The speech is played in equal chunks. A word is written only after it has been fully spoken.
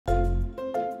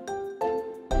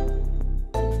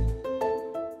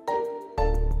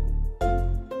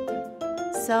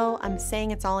So I'm saying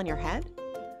it's all in your head?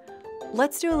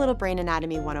 Let's do a little Brain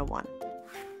Anatomy 101.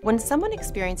 When someone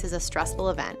experiences a stressful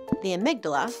event, the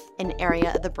amygdala, an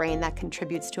area of the brain that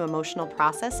contributes to emotional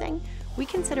processing, we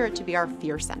consider it to be our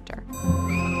fear center.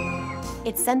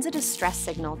 It sends a distress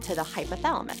signal to the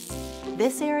hypothalamus.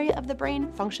 This area of the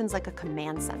brain functions like a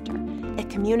command center. It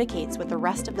communicates with the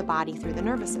rest of the body through the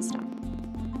nervous system.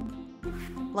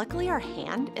 Luckily, our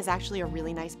hand is actually a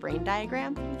really nice brain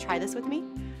diagram. Try this with me.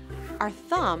 Our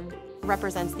thumb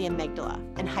represents the amygdala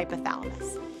and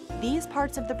hypothalamus. These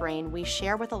parts of the brain we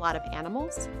share with a lot of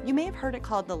animals. You may have heard it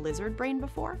called the lizard brain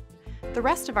before. The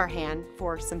rest of our hand,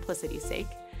 for simplicity's sake,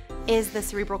 is the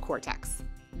cerebral cortex.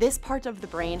 This part of the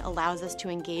brain allows us to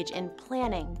engage in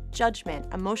planning,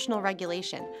 judgment, emotional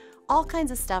regulation, all kinds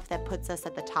of stuff that puts us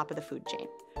at the top of the food chain.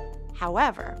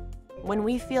 However, when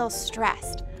we feel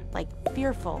stressed, like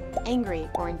fearful, angry,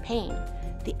 or in pain,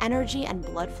 the energy and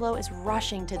blood flow is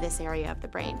rushing to this area of the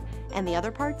brain, and the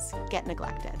other parts get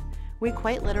neglected. We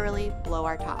quite literally blow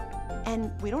our top,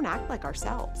 and we don't act like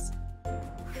ourselves.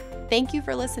 Thank you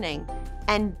for listening,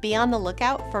 and be on the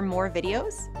lookout for more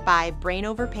videos by Brain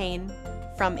Over Pain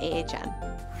from AHN.